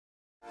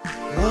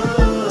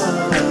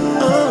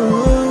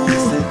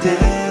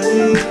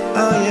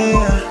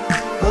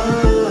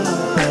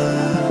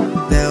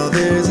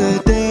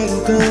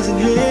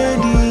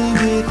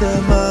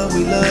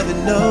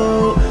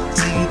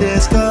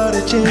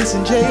Davis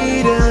and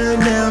Jada.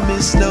 Now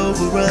Miss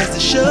Nova runs the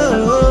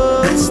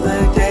show. It's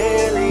the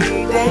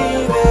Daily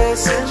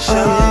Davidson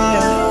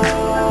Show.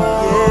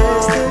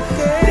 Yes,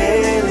 the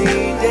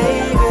Daily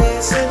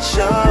Davidson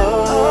Show.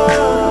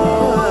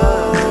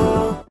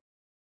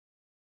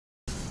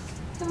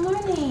 Good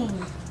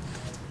morning.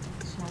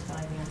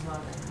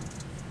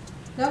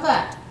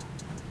 Nova.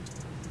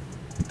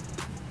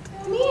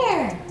 Come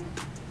here.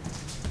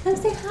 Come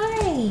say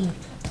hi.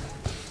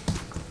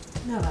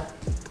 Nova.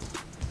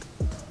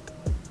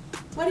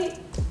 What are you?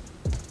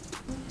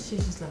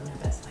 She's just living her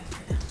best life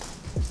right now.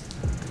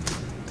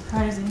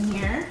 Carter's in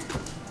here.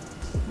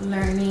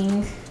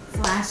 Learning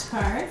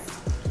flashcards.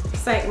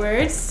 Sight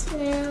words.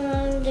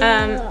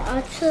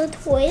 Also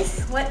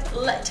toys.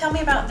 Tell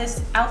me about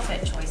this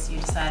outfit choice you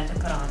decided to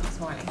put on this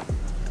morning.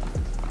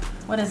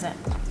 What is it?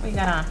 What you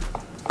got on?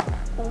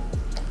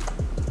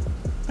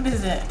 What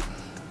is it?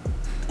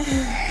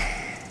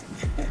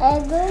 I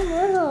don't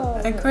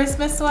know. A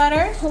Christmas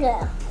sweater?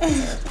 Yeah.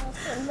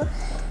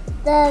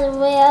 The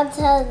way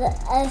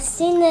I've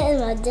seen it in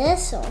my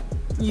dresser.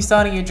 You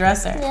saw it in your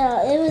dresser?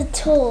 Yeah, it was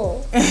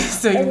tall.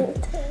 So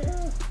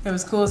it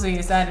was cool, so you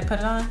decided to put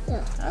it on?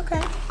 Yeah.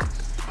 Okay.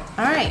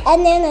 All right.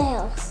 And then the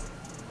house.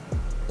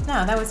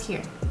 No, that was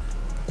here.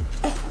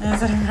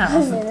 That's at her house.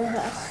 And then the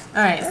house.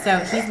 All right, so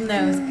he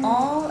knows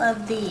all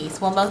of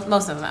these. Well,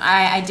 most of them.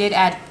 I did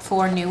add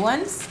 4 new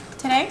ones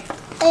today.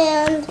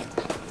 And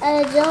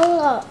I don't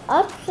know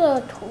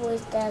other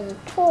toys that are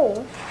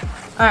tall.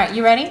 All right,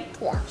 you ready?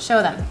 Yeah.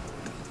 Show them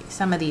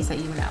some of these that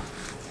you know.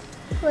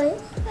 Wait,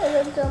 I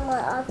looked at my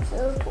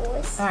other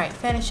toys. All right,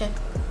 finish it.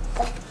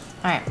 All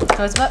right,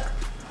 toys book.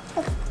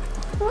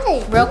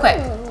 Wait. Real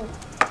quick.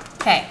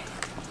 Okay.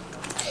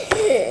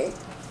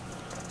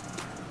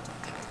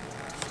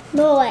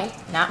 Boy.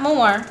 Not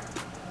more.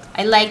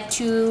 I like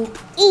to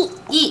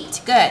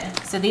eat. Good.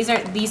 So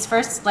these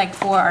first like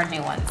 4 are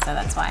new ones, so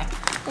that's why.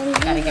 And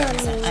Gotta give her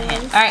a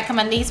hint. All right, come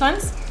on. These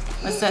ones.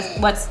 What's this?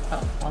 What's?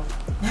 Oh,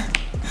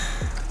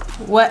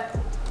 well.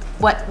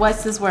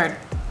 What's this word?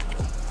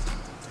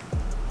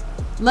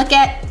 Look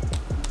at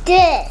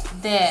this.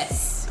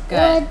 this.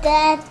 Good. Look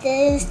at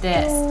this.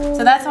 This.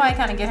 So that's how I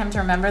kind of get him to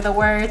remember the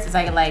words. Is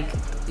I like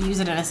use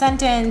it in a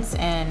sentence,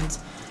 and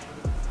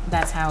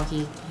that's how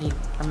he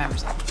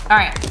remembers it. All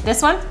right.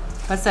 This one.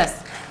 What's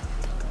this?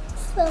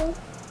 Phone.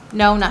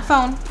 No, not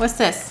phone. What's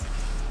this?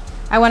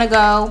 I want to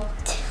go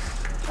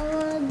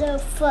The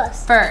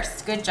first.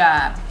 first. Good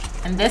job.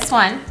 And this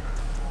one.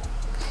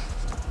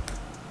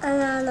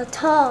 And on the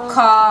tall.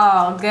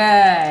 Call.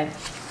 Good.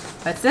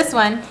 What's this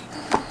one?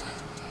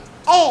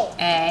 A.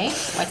 A.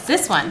 What's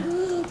this one?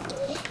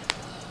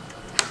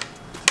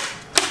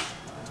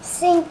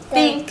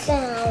 Think.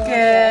 Down.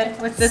 Good.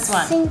 What's this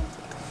one? Think.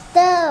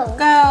 Down.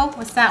 Go.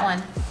 What's that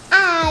one?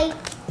 I.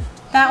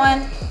 That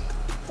one?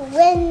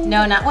 Win.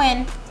 No, not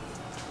win.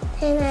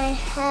 And I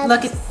have.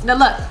 Look.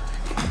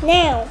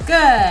 Now.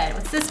 Good.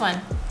 What's this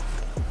one?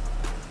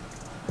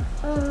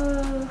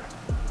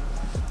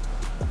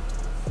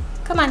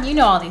 Come on, you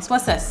know all these.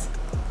 What's this?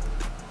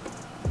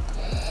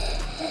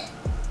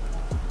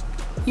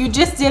 You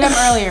just did them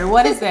earlier.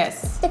 What is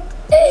this?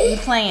 You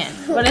playing?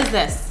 What is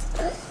this?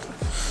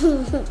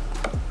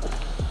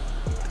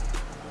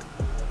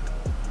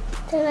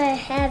 Then I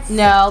have.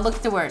 No, look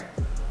at the word.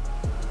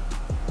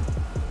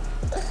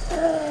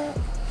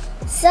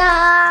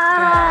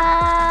 Stop.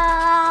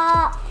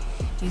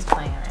 He's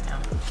playing right now.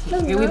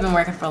 We've been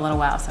working for a little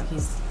while, so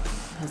his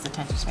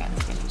attention span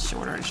is getting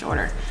shorter and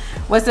shorter.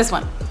 What's this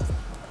one?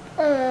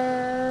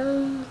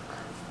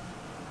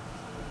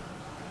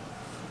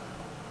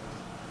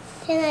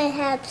 Can I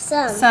have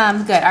some?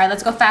 Some. Good. All right,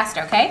 let's go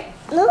faster, okay?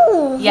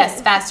 No.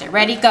 Yes, faster.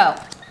 Ready, go.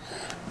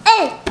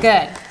 A.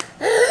 Good.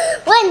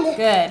 One.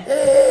 Good.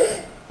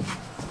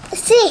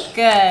 C.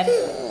 Good.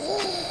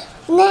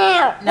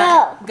 Now.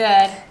 No.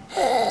 Good.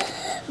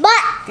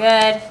 But.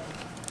 Good.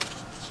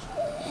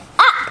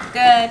 Up.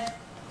 Good.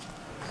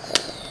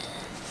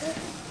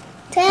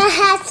 Can I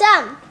have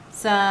some?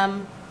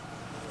 Some.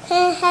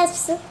 Can I have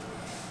some?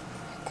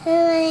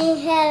 Can I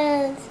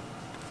have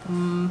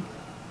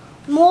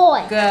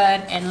more? Good.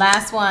 And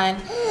last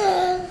one.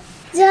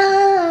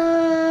 Jump.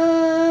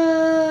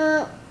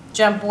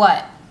 Jump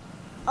what?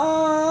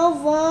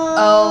 Over.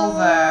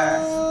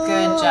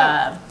 Good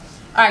job.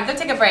 All right, go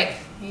take a break.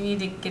 You need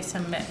to get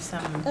some.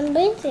 I'm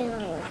breaking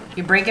already.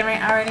 You're breaking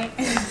right already?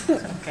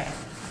 Okay.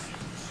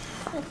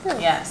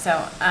 Yeah.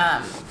 So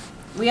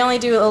we only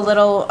do a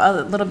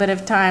little bit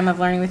of time of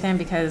learning with him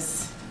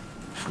because,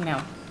 you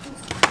know,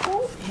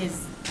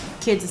 his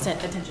kids'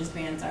 attention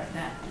spans aren't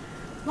that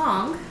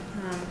long.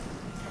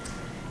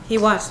 He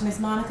watched Miss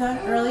Monica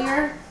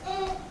earlier.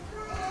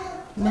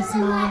 Miss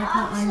Monica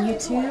on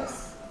YouTube.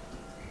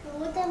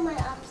 What are my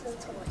optional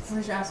toys?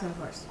 Where's your optional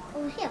course?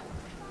 Over here.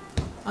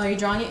 Oh, you're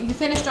drawing it? You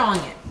finished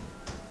drawing it.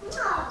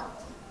 No.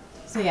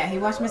 So yeah, he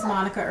watched Miss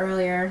Monica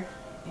earlier,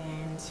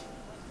 and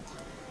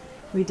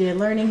we did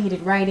learning. He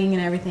did writing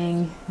and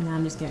everything, and now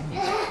I'm just getting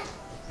him.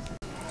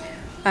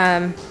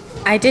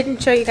 I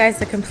didn't show you guys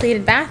the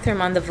completed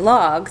bathroom on the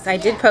vlogs. I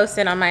did post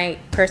it on my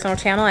personal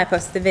channel. I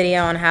posted the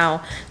video on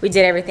how we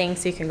did everything,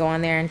 so you can go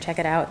on there and check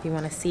it out if you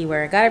want to see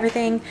where I got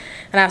everything.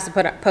 And I also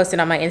posted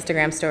on my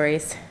Instagram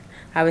stories.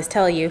 I always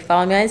tell you,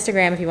 follow me on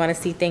Instagram if you want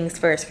to see things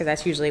first, because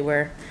that's usually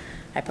where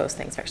I post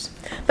things first.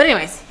 But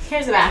anyways,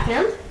 here's the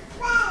bathroom.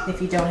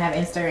 If you don't have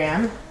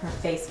Instagram or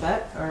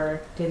Facebook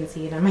or didn't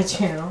see it on my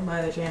channel, my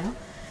other channel,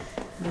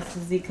 this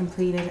is the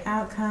completed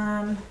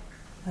outcome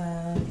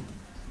of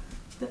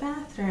the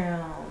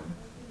bathroom.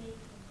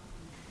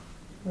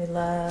 We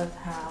love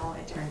how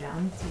it turned out.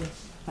 Let me see.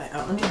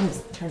 Let me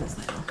just turn this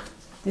light on.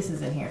 This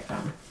is in here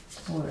from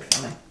when we were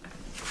filming.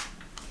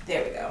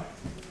 There we go.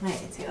 I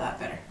can see a lot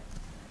better.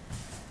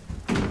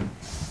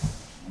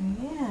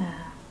 Yeah,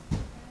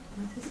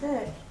 this is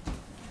it.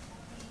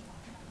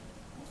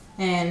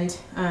 And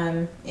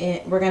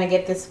we're gonna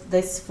get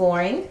this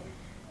flooring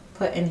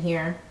put in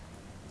here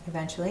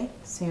eventually,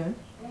 soon.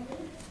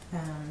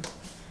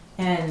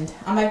 And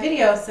on my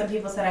video, some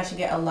people said I should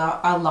get a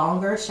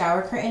longer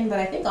shower curtain, but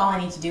I think all I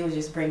need to do is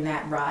just bring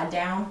that rod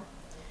down,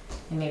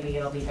 and maybe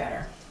it'll be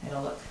better.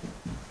 It'll look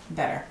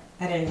better.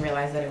 I didn't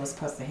realize that it was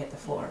supposed to hit the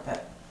floor,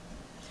 but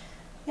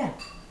yeah,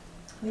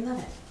 we love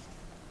it.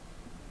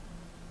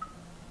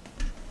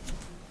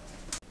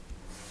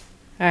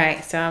 All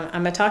right, so I'm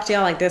gonna talk to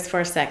y'all like this for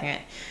a second.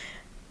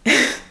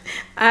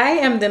 I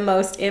am the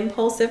most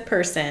impulsive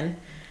person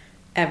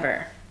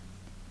ever.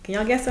 Can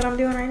y'all guess what I'm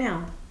doing right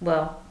now?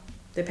 Well,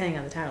 depending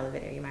on the title of the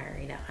video, you might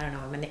already know. I don't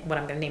know what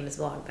I'm gonna name this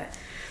vlog, but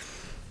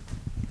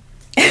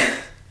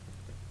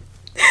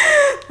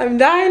I'm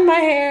dyeing my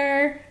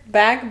hair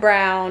back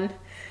brown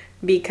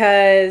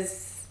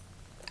because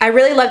I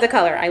really love the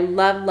color. I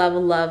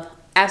love,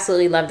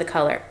 absolutely love the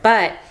color.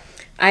 But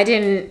I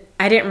didn't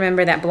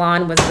remember that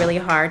blonde was really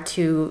hard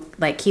to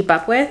like keep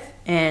up with,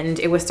 and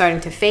it was starting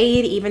to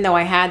fade, even though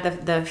I had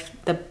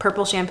the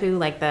purple shampoo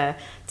to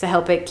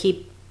help it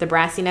keep the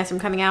brassiness from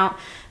coming out.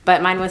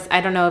 But mine was,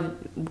 I don't know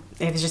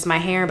if it was just my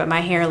hair, but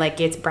my hair like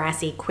gets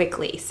brassy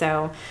quickly.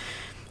 So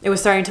it was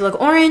starting to look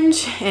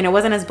orange, and it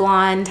wasn't as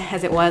blonde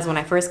as it was when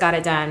I first got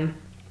it done.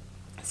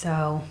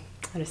 So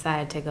I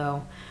decided to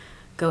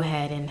go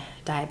ahead and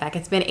dye it back.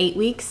 It's been 8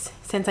 weeks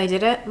since I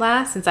did it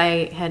last, since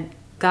I had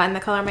gotten the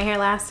color of my hair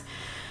last,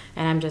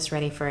 and I'm just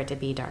ready for it to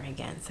be dark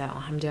again. So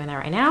I'm doing that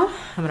right now.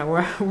 I'm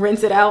gonna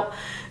rinse it out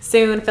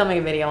soon, filming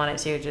a video on it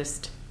too,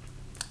 just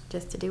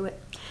to do it,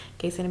 in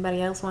case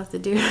anybody else wants to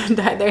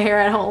dye their hair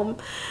at home.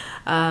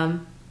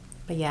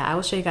 But yeah, I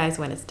will show you guys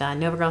when it's done.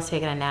 Nova Girl's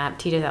taking a nap.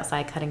 TJ's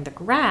outside cutting the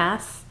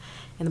grass,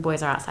 and the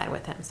boys are outside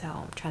with him. So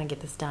I'm trying to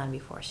get this done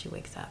before she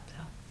wakes up. So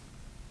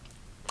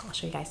I'll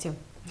show you guys soon.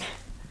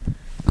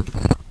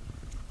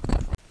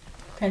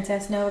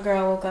 Princess Nova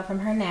Girl woke up from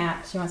her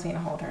nap. She wants me to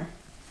hold her.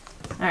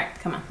 All right,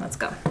 come on, let's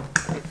go.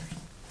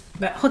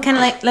 But hold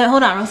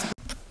on, Rose,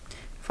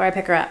 before I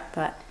pick her up.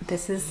 But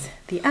this is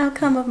the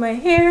outcome of my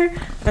hair.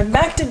 I'm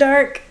back to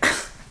dark.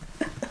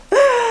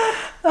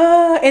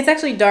 It's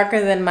actually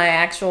darker than my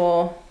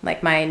actual,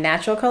 my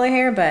natural color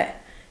hair, but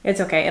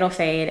it's okay. It'll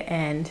fade,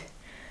 and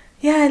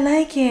yeah, I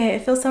like it.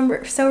 It feels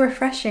so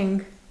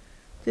refreshing.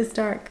 Just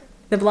dark.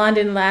 The blonde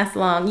didn't last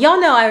long. Y'all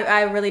know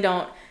I really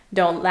don't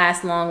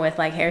last long with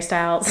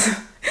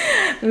hairstyles.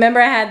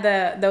 Remember I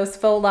had those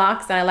faux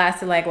locks, and I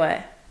lasted what?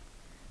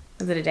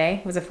 Was it a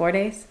day? Was it 4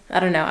 days? I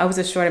don't know. I was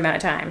a short amount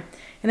of time.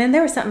 And then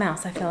there was something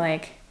else. I feel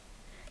like,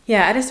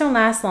 yeah, I just don't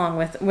last long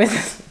with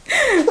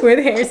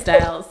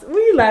hairstyles. What are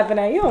you laughing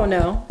at? You don't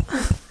know.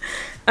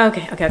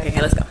 Okay,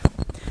 let's go.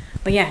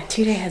 But yeah,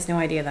 TJ has no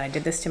idea that I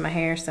did this to my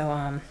hair,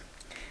 so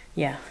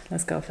yeah,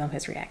 let's go film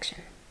his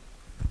reaction.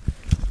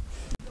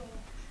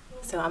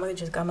 So I'm gonna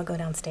go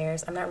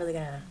downstairs. I'm not really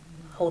gonna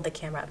hold the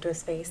camera up to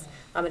his face.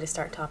 I'm gonna just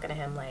start talking to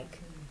him like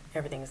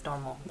everything's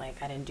normal.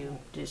 Like I didn't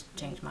just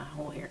change my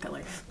whole hair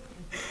color.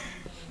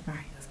 All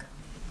right, let's go.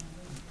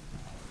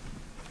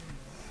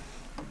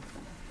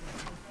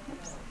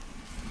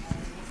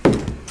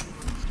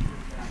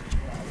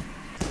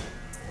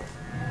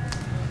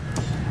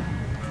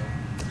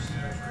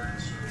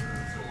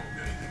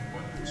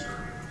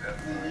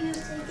 Did you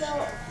take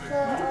out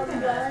for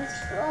blonde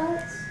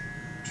spots?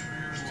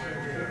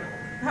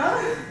 Huh?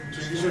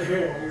 Change your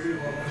hair.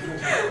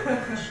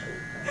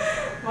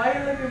 Why are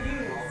you looking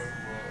confused?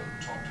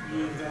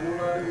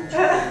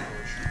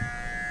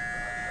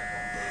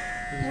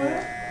 What?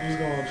 You just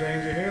gonna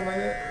change your hair like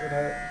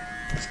that?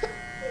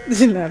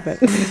 Nothing.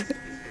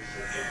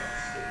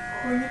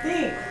 What do you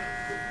think?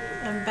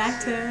 I'm back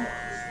to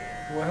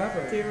What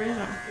happened? the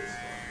original.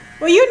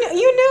 Well, you knew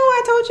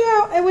I told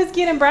you it was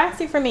getting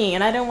brassy for me,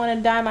 and I didn't want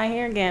to dye my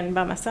hair again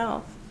by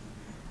myself.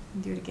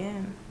 Do it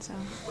again, so.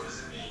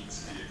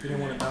 You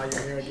didn't want to dye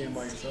your hair again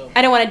by yourself.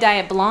 I didn't want to dye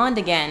it blonde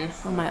again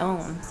on my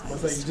own. I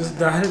was like, you just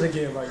dyed it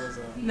again by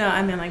yourself. No,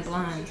 I meant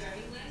blonde.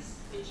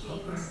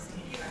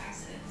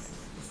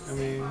 I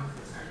mean,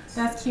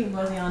 That's cute,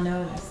 both of y'all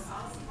noticed.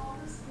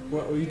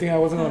 what, you think I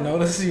wasn't gonna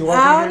notice you?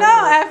 I don't know.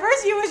 At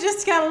first, you was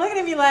just kind of looking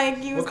at me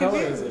like you was What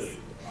color confused. is it?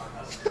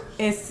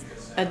 It's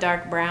a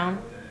dark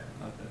brown.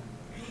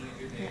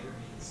 Okay.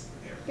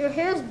 Your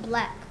hair is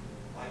black.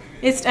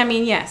 It's, I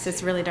mean, yes,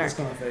 it's really dark. It's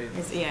gonna fade.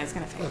 Yeah, it's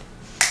gonna fade.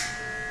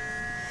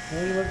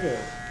 No, you look good.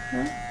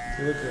 Huh?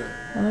 You look good.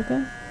 I look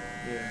good?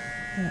 Yeah.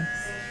 Thanks.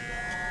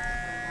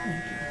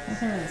 Thank you. I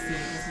can't really see it.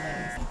 This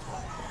light.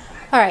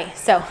 All right,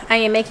 so I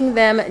am making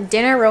them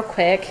dinner real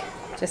quick,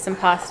 just some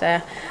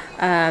pasta,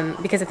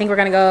 because I think we're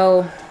gonna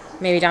go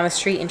maybe down the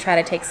street and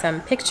try to take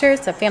some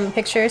pictures, some family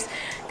pictures,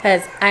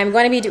 because I'm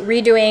going to be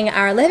redoing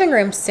our living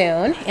room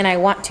soon, and I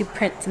want to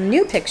print some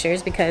new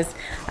pictures because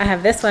I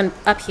have this one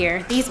up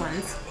here, these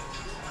ones,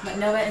 but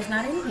Nova is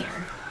not in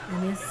here,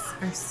 and these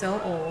are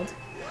so old.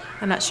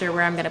 I'm not sure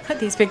where I'm going to put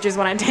these pictures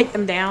when I take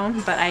them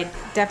down, but I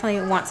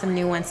definitely want some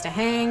new ones to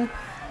hang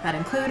that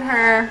include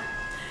her.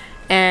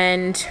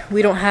 And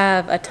we don't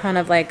have a ton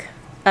of like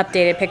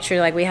updated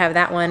pictures. Like we have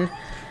that one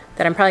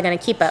that I'm probably going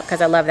to keep up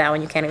because I love that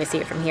one. You can't even see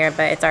it from here,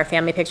 but it's our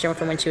family picture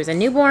from when she was a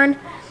newborn.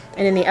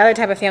 And then the other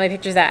type of family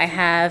pictures that I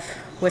have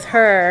with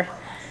her,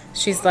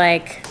 she's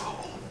like,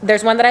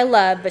 there's one that I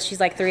love, but she's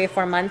like 3 or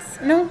 4 months.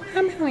 No,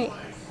 wait.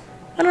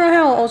 I don't know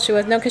how old she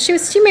was. No, because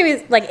she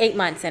maybe like 8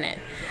 months in it.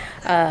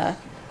 And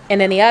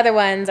then the other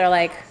ones are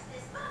like,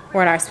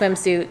 we're in our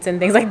swimsuits and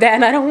things like that.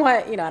 And I don't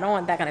want, I don't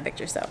want that kind of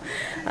picture. So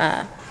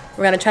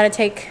we're going to try to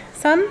take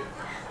some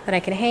that I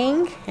can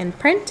hang and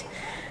print.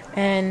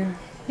 And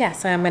yeah,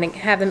 so I'm going to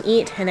have them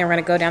eat and then we're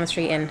going to go down the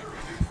street and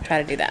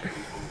try to do that.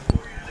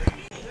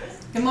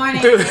 Good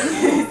morning.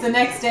 It's the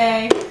next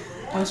day.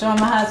 I'm showing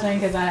my husband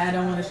because I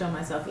don't want to show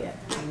myself yet.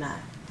 I'm not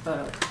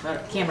photo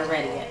camera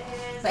ready yet.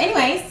 But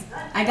anyways,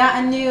 I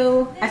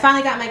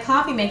finally got my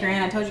coffee maker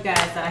in. I told you guys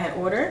that I had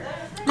ordered.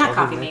 Not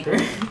coffee maker.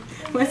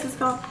 What's this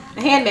called?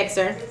 A hand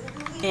mixer.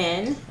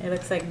 And it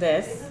looks like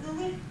this.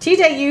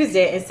 TJ used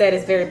it and said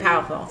it's very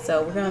powerful.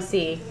 So we're going to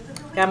see.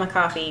 Got my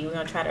coffee. We're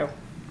going to try to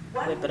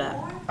whip it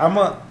up. I'm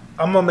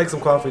gonna make some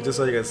coffee just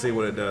so you can see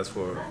what it does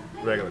for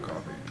regular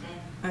coffee.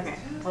 Okay.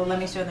 Well, let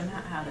me show them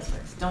how this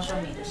works. Don't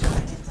show me. Just show my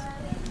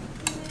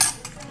hands.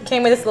 It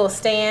came with this little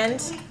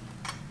stand.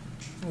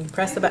 You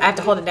press the button. I have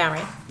to hold it down,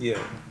 right? Yeah.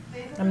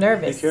 I'm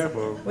nervous. Be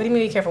careful. What do you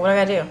mean be careful? What do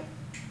I gotta do?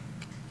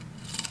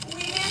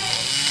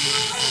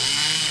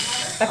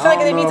 I feel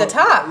like it needs a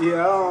top. Yeah,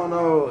 I don't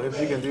know if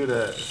you can do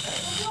that.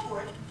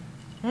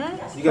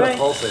 You gotta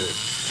pulsate it.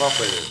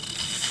 Pulsate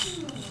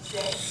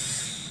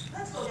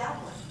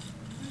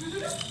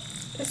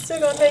It's still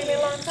gonna take me a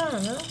long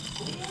time, huh?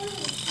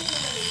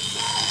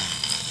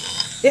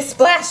 It's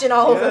splashing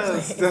all over the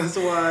place. That's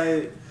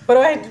why. What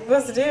am I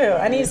supposed to do?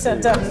 I need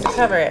something to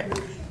cover it.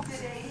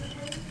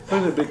 Put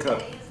it in a big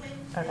cup.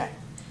 Okay.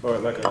 Or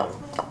like a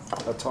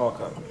tall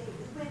cup.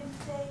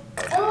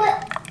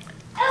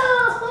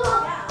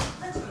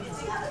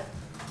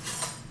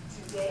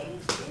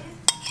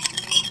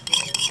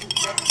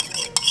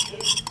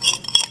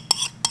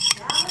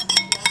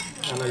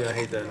 I know y'all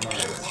hate that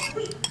noise.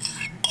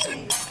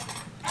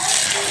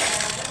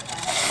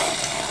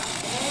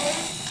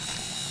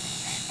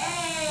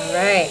 All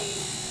right.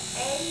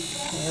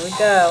 Here we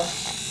go.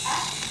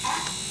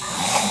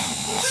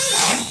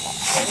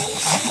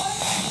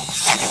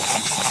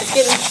 It's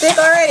getting thick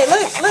already.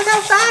 Look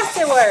how fast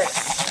it works.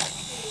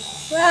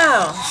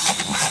 Wow.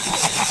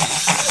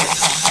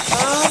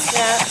 Oh,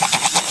 snap.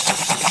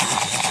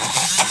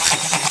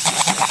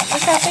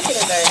 Look how thick it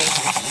is already.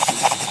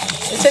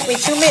 It took me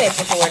 2 minutes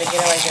before to get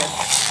it like this.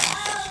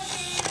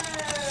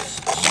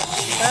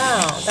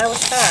 Wow, that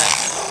was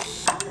fast.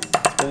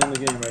 Put it in the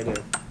game right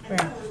there.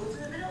 Where?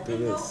 Do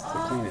this to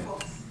clean it.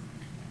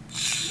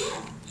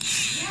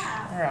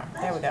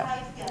 There we go.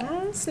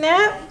 Oh,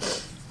 snap.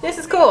 This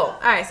is cool. All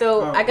right,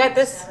 so I got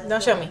this.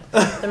 Don't show me.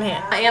 Them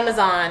hand.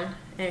 Amazon,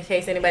 in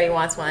case anybody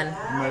wants one. It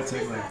might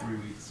take like 3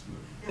 weeks.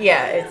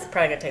 Yeah, it's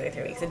probably gonna take like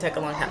 3 weeks. It took a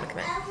long time to come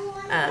in.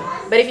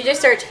 But if you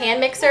just search hand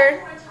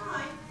mixer,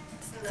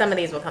 some of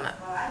these will come up.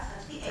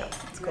 So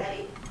it's cool.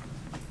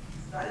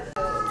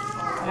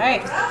 All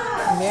right,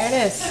 and there it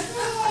is.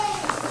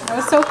 That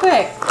was so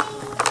quick.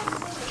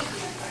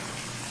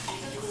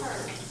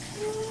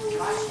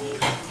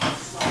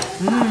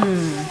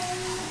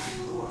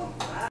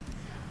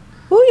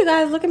 Ooh, you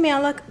guys, look at me.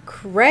 I look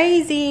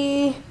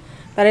crazy.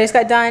 But I just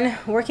got done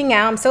working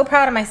out. I'm so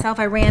proud of myself.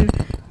 I ran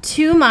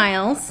 2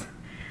 miles.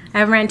 I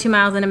haven't ran 2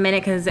 miles in a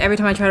minute because every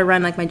time I try to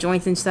run, like my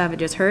joints and stuff, it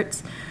just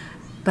hurts.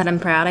 But I'm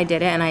proud I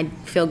did it and I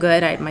feel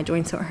good. My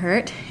joints don't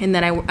hurt. And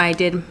then I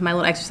did my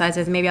little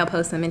exercises. Maybe I'll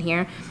post them in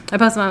here. I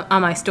post them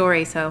on my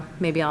story, so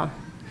maybe I'll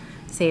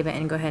save it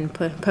and go ahead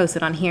and post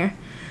it on here.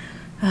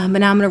 But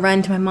now I'm going to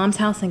run to my mom's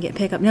house and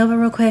pick up Nova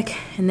real quick.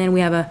 And then we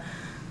have a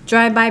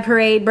drive-by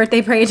parade,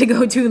 birthday parade to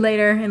go to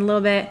later in a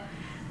little bit.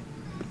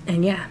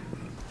 And yeah.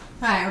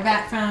 All right, we're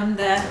back from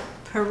the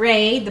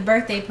parade, the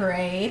birthday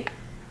parade.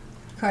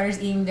 Carter's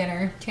eating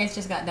dinner. Chance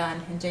just got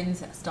done, and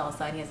Jaden's still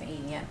outside. He hasn't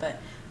eaten yet, but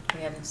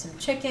we have some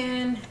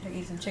chicken. They're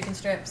eating some chicken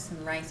strips,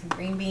 some rice and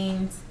green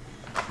beans.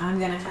 I'm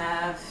gonna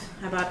have,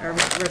 how about a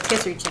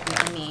rotisserie chicken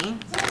for me?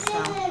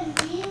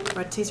 So,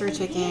 rotisserie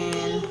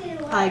chicken,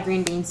 probably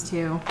green beans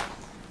too.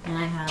 And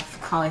I have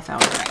cauliflower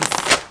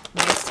rice,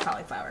 mixed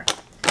cauliflower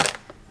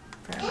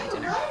for my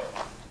dinner.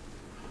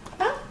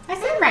 Oh, I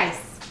said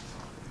rice.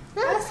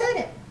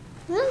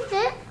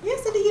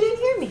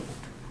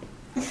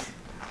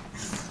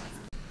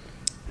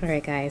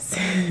 Alright guys,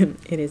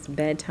 it is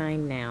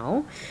bedtime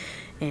now,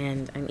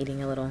 and I'm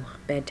eating a little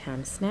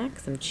bedtime snack,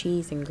 some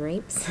cheese and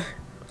grapes.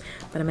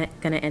 But I'm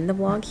going to end the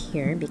vlog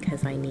here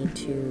because I need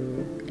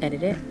to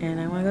edit it and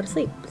I want to go to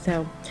sleep.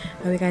 So,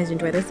 I hope you guys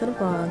enjoy this little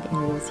vlog,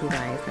 and we will see you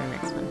guys in the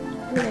next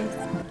one. Bye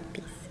guys.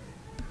 Peace.